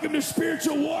 Welcome to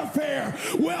spiritual warfare.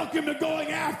 Welcome to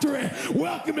going after it.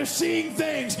 Welcome to seeing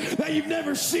things that you've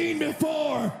never seen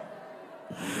before.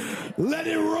 Let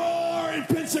it roar in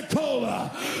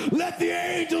Pensacola. Let the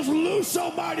angels loose,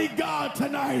 Almighty God,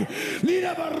 tonight.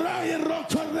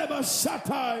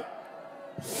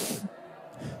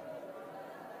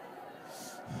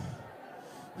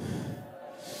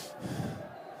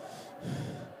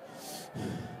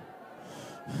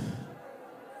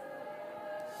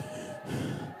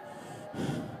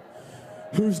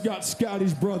 Who's got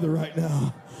Scotty's brother right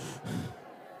now?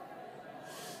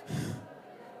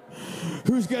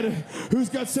 Who's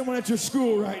got someone at your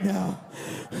school right now?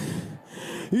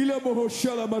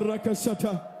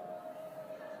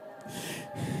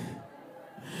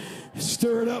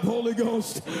 Stir it up, Holy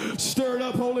Ghost. Stir it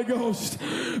up, Holy Ghost.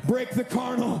 Break the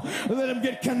carnal. Let them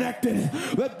get connected.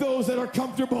 Let those that are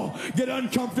comfortable get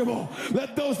uncomfortable.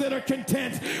 Let those that are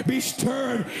content be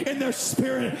stirred in their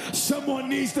spirit. Someone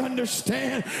needs to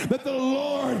understand that the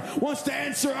Lord wants to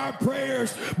answer our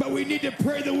prayers, but we need to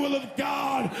pray the will of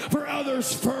God for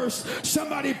others first.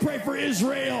 Somebody pray for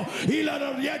Israel.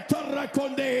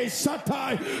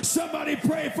 Somebody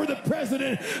pray for the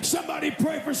president. Somebody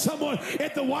pray for someone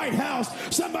at the White House.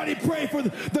 Somebody pray for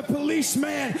the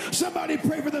policeman. Somebody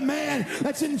pray for the man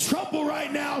that's in trouble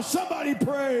right now. Somebody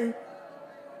pray.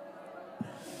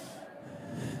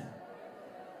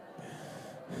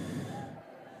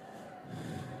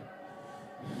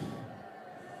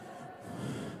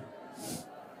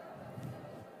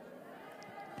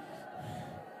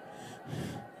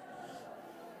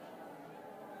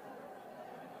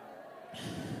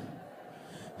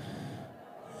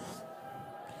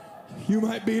 You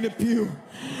might be in a pew,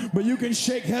 but you can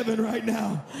shake heaven right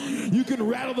now. You can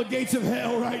rattle the gates of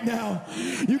hell right now.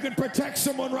 You can protect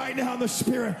someone right now in the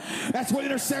Spirit. That's what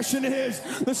intercession is.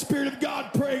 The Spirit of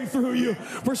God praying through you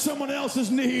for someone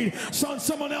else's need, on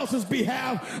someone else's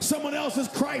behalf, someone else's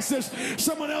crisis,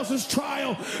 someone else's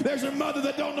trial. There's a mother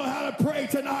that don't know how to pray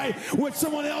tonight. Would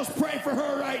someone else pray for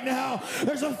her right now?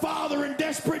 There's a father in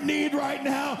desperate need right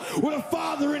now. Would a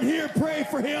father in here pray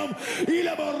for him?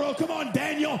 Come on,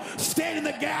 Daniel. Stand in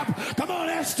the gap. Come on,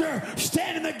 Esther.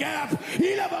 Stand in the gap.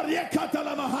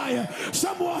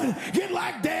 Someone get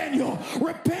like Daniel.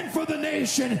 Repent for the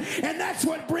nation. And that's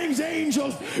what brings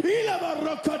angels.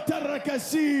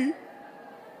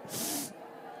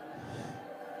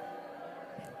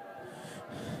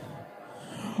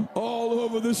 All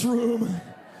over this room.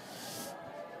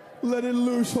 Let it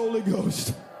loose, Holy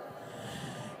Ghost.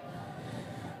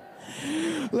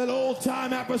 Let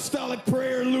old-time apostolic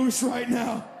prayer loose right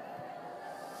now.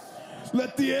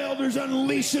 Let the elders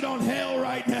unleash it on hell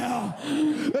right now.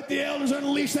 Let the elders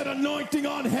unleash that anointing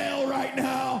on hell right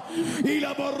now.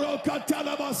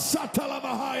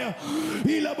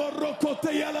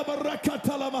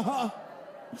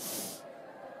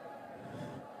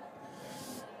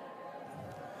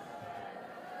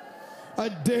 I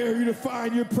dare you to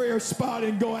find your prayer spot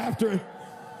and go after it.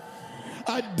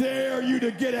 I dare you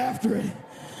to get after it.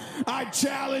 I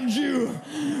challenge you.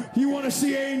 You want to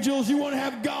see angels? You want to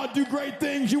have God do great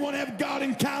things? You want to have God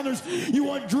encounters? You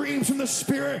want dreams from the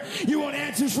Spirit? You want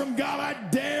answers from God? I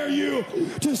dare you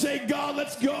to say, God,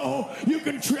 let's go. You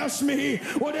can trust me.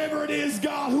 Whatever it is,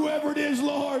 God, whoever it is,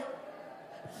 Lord.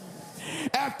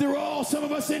 After all, some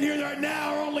of us in here right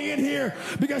now are only in here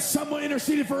because someone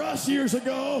interceded for us years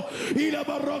ago.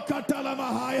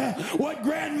 What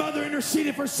grandmother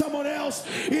interceded for someone else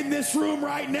in this room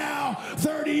right now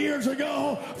 30 years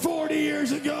ago, 40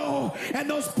 years ago, and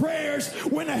those prayers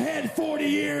went ahead 40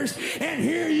 years, and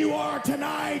here you are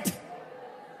tonight.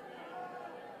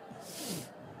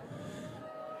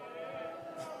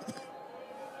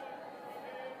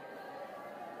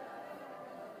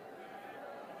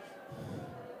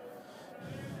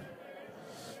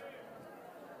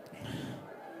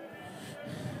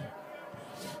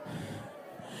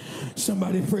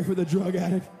 Somebody pray for the drug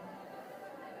addict.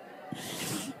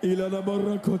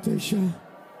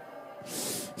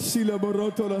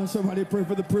 Somebody pray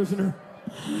for the prisoner.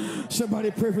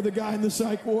 Somebody pray for the guy in the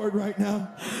psych ward right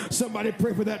now. Somebody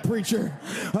pray for that preacher.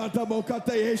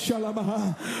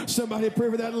 Somebody pray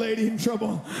for that lady in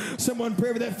trouble. Someone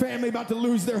pray for that family about to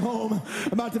lose their home,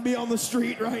 about to be on the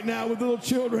street right now with little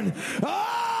children.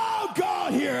 Oh,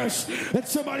 God, hear us. And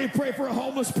somebody pray for a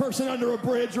homeless person under a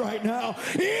bridge right now.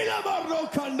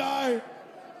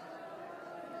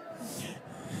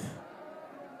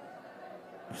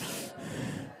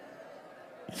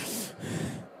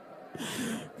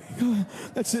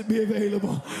 That's it. Be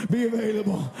available. Be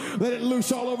available. Let it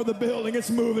loose all over the building. It's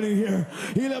moving in here.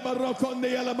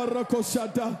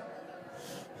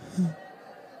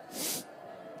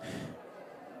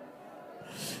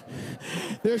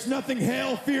 There's nothing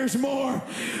hell fears more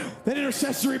than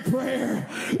intercessory prayer.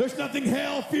 There's nothing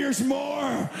hell fears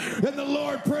more than the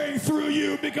Lord praying through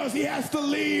you, because he has to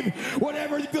leave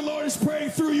whatever the Lord is praying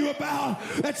through you about.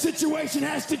 That situation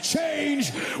has to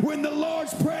change when the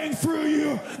Lord's praying through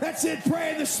you. That's it.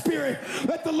 Pray in the Spirit.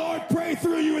 Let the Lord pray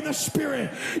through you in the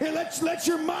Spirit. And let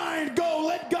your mind go.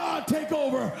 Let God take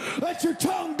over. Let your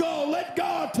tongue go. Let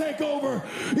God take over.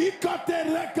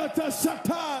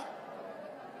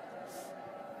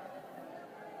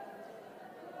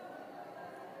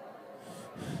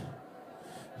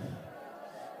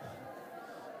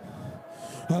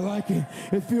 I like it.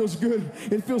 It feels good.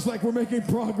 It feels like we're making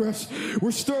progress.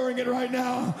 We're stirring it right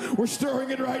now. We're stirring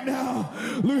it right now.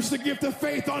 Loose the gift of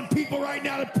faith on people right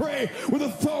now to pray with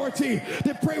authority,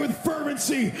 to pray with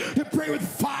fervency, to pray with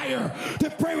fire, to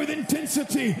pray with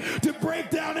intensity, to break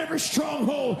down every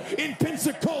stronghold in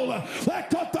Pensacola.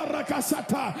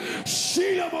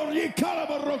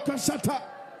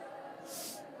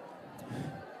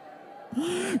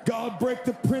 God, break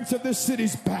the prince of this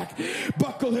city's back.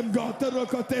 Buckle him, God. Wherever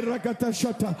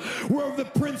the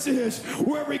prince is,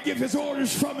 wherever he gives his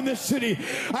orders from in this city,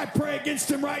 I pray against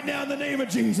him right now in the name of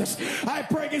Jesus. I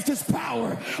pray against his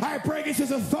power. I pray against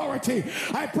his authority.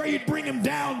 I pray you'd bring him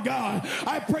down, God.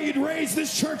 I pray you'd raise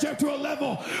this church up to a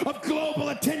level of global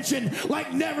attention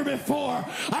like never before.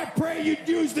 I pray you'd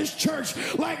use this church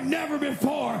like never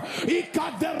before.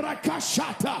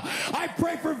 I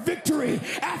pray for victory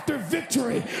after victory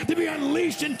to be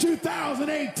unleashed in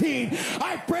 2018.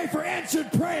 I pray for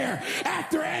answered prayer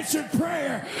after answered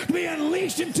prayer to be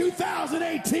unleashed in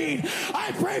 2018.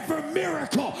 I pray for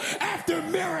miracle after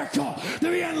miracle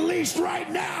to be unleashed right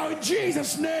now in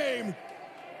Jesus' name.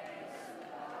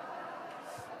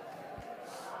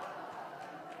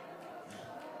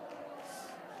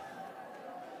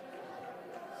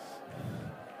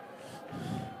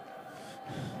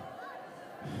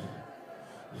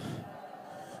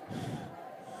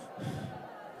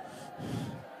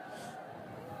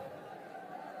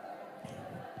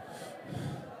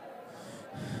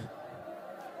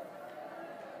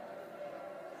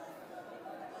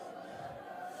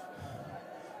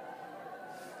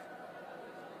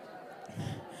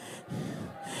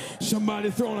 Somebody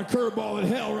throwing a curveball at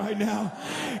hell right now.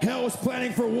 Hell was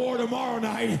planning for war tomorrow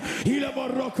night. Hell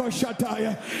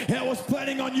was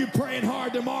planning on you praying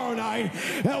hard tomorrow night.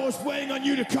 Hell was planning on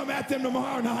you to come at them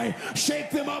tomorrow night.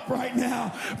 Shake them up right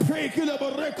now.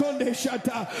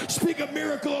 Speak a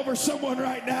miracle over someone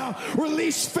right now.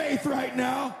 Release faith right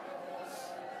now.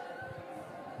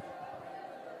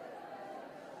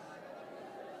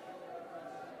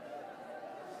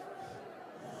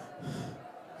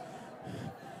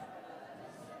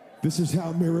 This is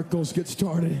how miracles get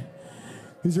started.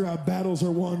 These are how battles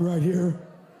are won right here.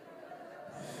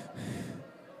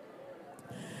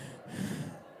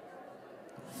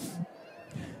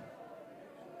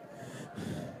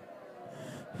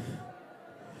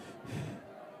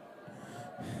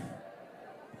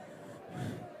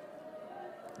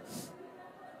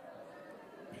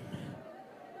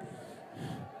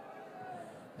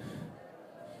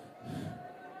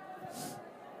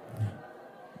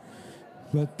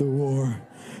 Let the war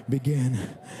begin.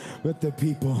 Let the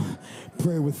people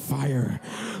pray with fire.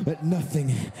 Let nothing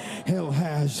hell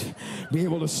has be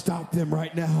able to stop them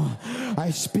right now.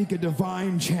 I speak a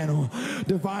divine channel,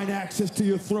 divine access to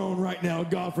your throne right now,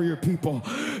 God, for your people.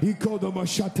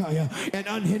 An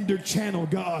unhindered channel,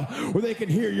 God, where they can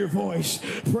hear your voice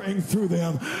praying through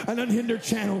them. An unhindered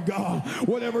channel, God.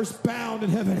 Whatever's bound in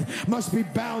heaven must be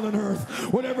bound on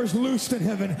earth. Whatever's loosed in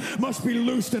heaven must be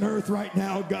loosed in earth right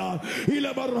now, God.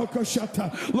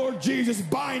 Lord Jesus,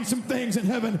 bind some things in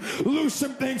heaven, loose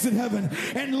some things in heaven,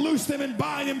 and loose them and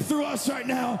bind them through us right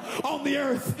now on the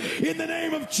earth. In the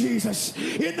name of Jesus.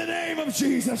 In the name of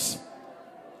Jesus.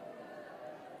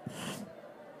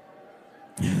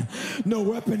 No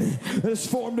weapon that is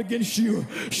formed against you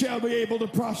shall be able to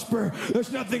prosper.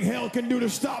 There's nothing hell can do to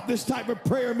stop this type of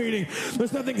prayer meeting.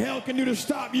 There's nothing hell can do to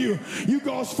stop you. You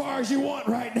go as far as you want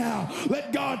right now.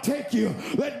 Let God take you.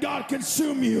 Let God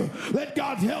consume you. Let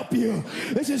God help you.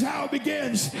 This is how it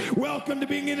begins. Welcome to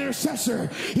being an intercessor.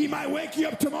 He might wake you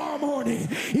up tomorrow morning.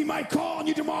 He might call on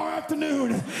you tomorrow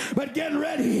afternoon. But get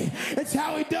ready. It's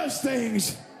how he does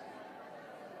things.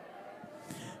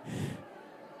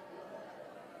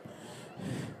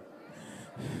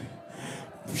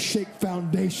 Shake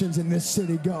foundations in this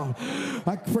city, God.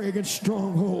 I pray against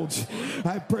strongholds.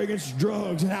 I pray against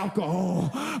drugs and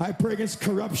alcohol. I pray against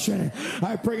corruption.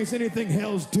 I pray against anything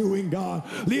hell's doing, God.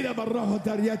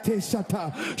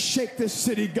 Shake this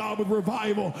city, God, with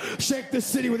revival. Shake this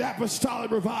city with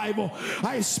apostolic revival.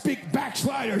 I speak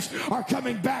backsliders are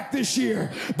coming back this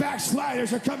year.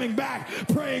 Backsliders are coming back,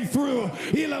 praying through.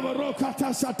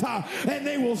 And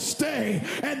they will stay,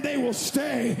 and they will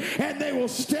stay, and they will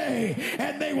stay,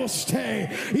 and they will stay.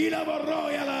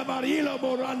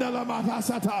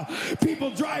 People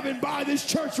driving by this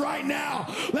church right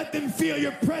now, let them feel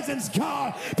your presence,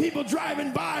 God. People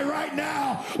driving by right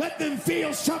now, let them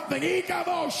feel something in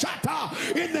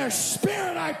their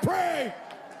spirit, I pray.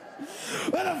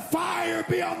 Let a fire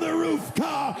be on the roof,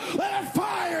 God. Let a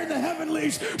fire in the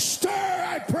heavenlies stir,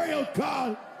 I pray, oh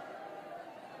God.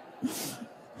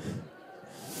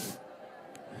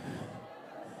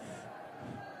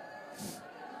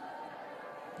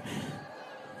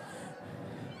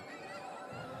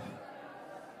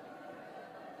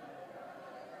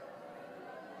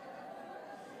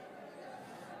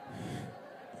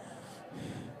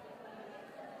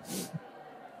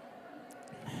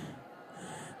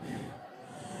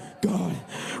 God,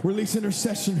 release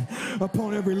intercession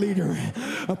upon every leader,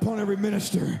 upon every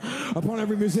minister, upon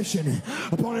every musician,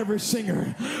 upon every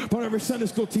singer, upon every Sunday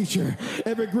school teacher,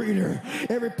 every greeter,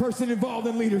 every person involved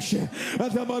in leadership.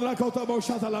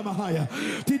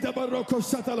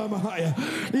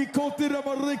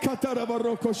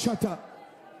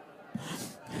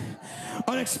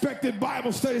 Unexpected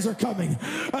Bible studies are coming.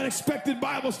 Unexpected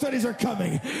Bible studies are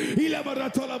coming.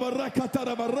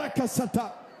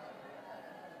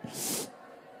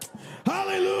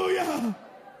 Hallelujah.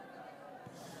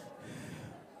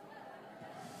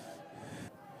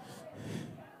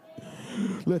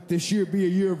 Let this year be a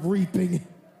year of reaping.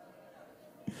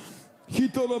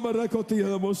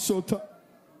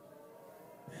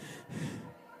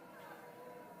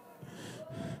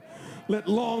 Let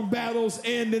long battles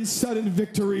end in sudden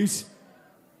victories.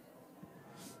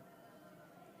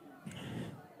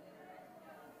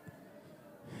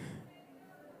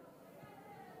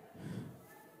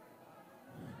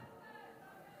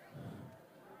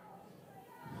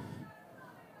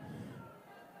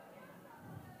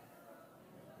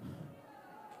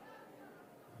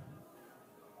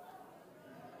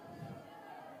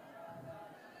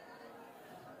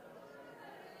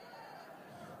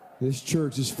 This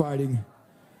church is fighting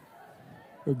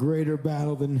a greater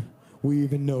battle than we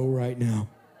even know right now.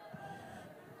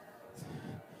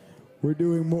 We're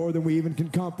doing more than we even can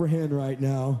comprehend right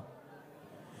now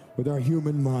with our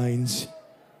human minds.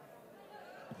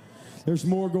 There's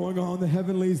more going on in the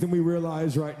heavenlies than we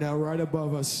realize right now, right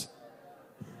above us.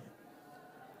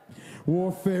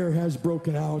 Warfare has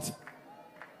broken out.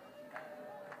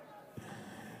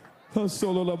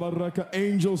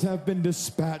 Angels have been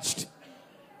dispatched.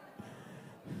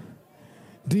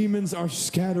 Demons are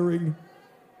scattering.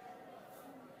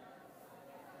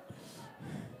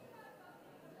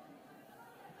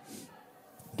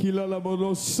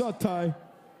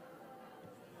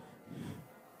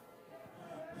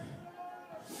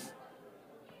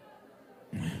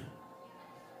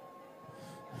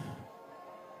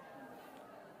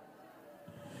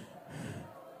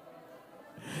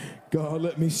 God,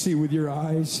 let me see with your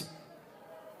eyes.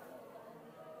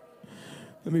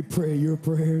 Let me pray your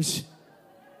prayers.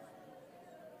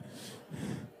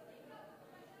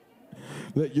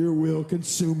 Let your will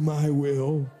consume my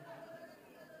will.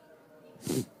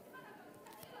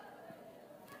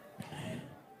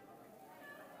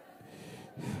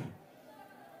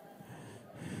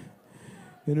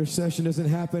 Intercession doesn't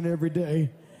happen every day.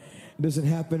 It doesn't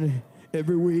happen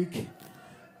every week.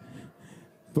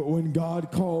 But when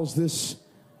God calls this,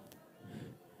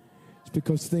 it's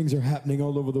because things are happening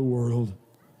all over the world.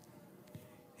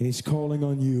 And He's calling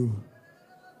on you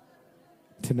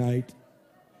tonight.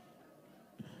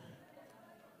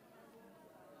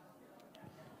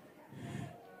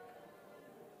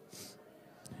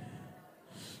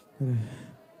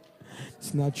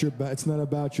 It's not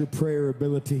about your prayer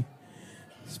ability.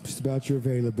 It's just about your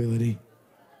availability.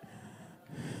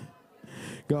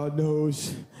 God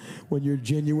knows when you're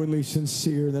genuinely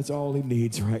sincere. That's all He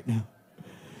needs right now.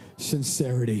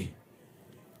 Sincerity.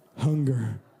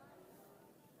 Hunger.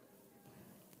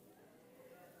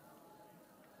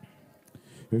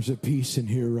 There's a peace in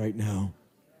here right now.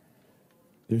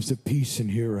 There's a peace in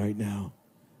here right now.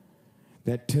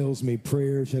 That tells me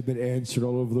prayers have been answered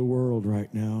all over the world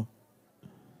right now.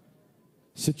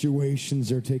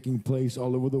 Situations are taking place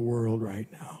all over the world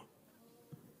right now.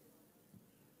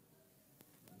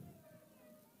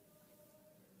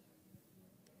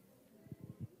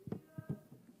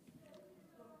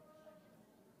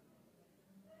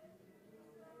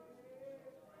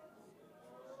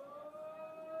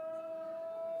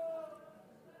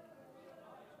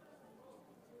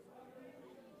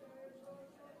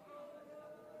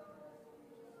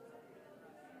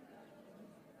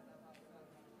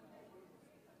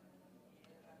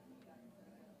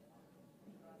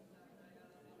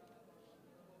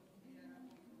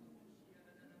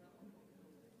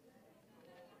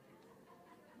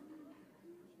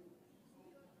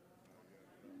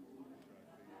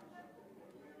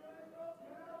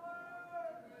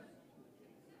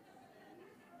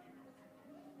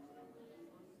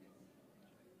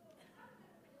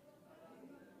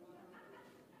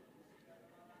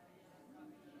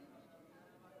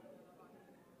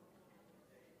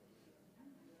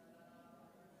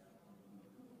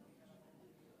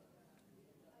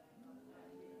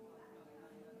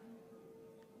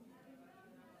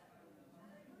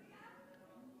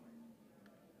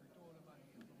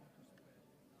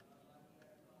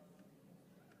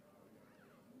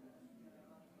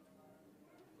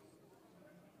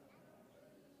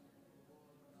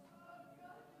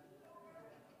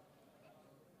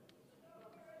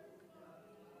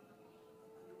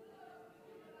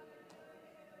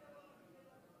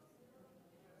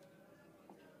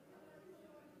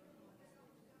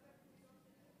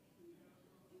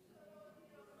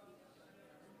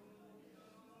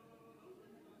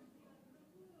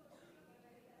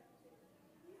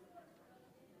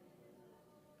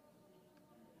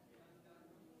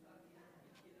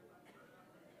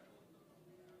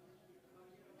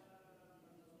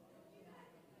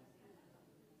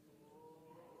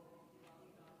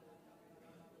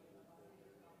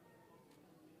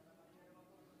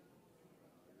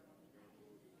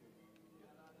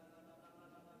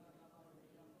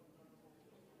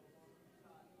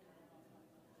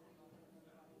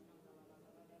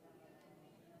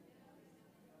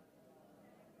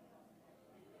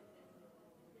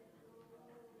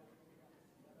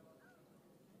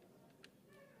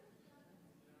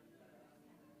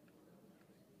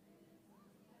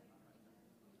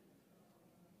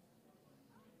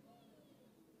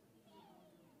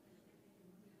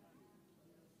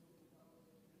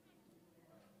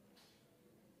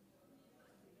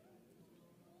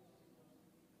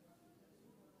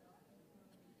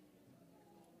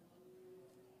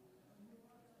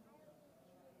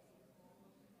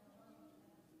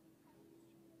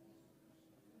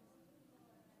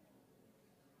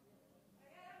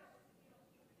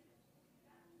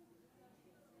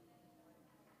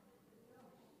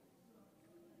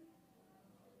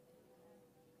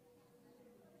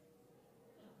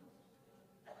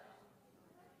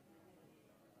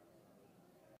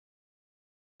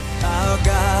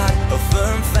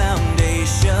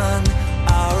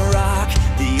 Our rock,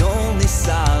 the only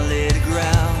solid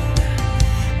ground.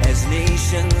 As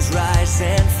nations rise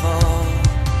and fall,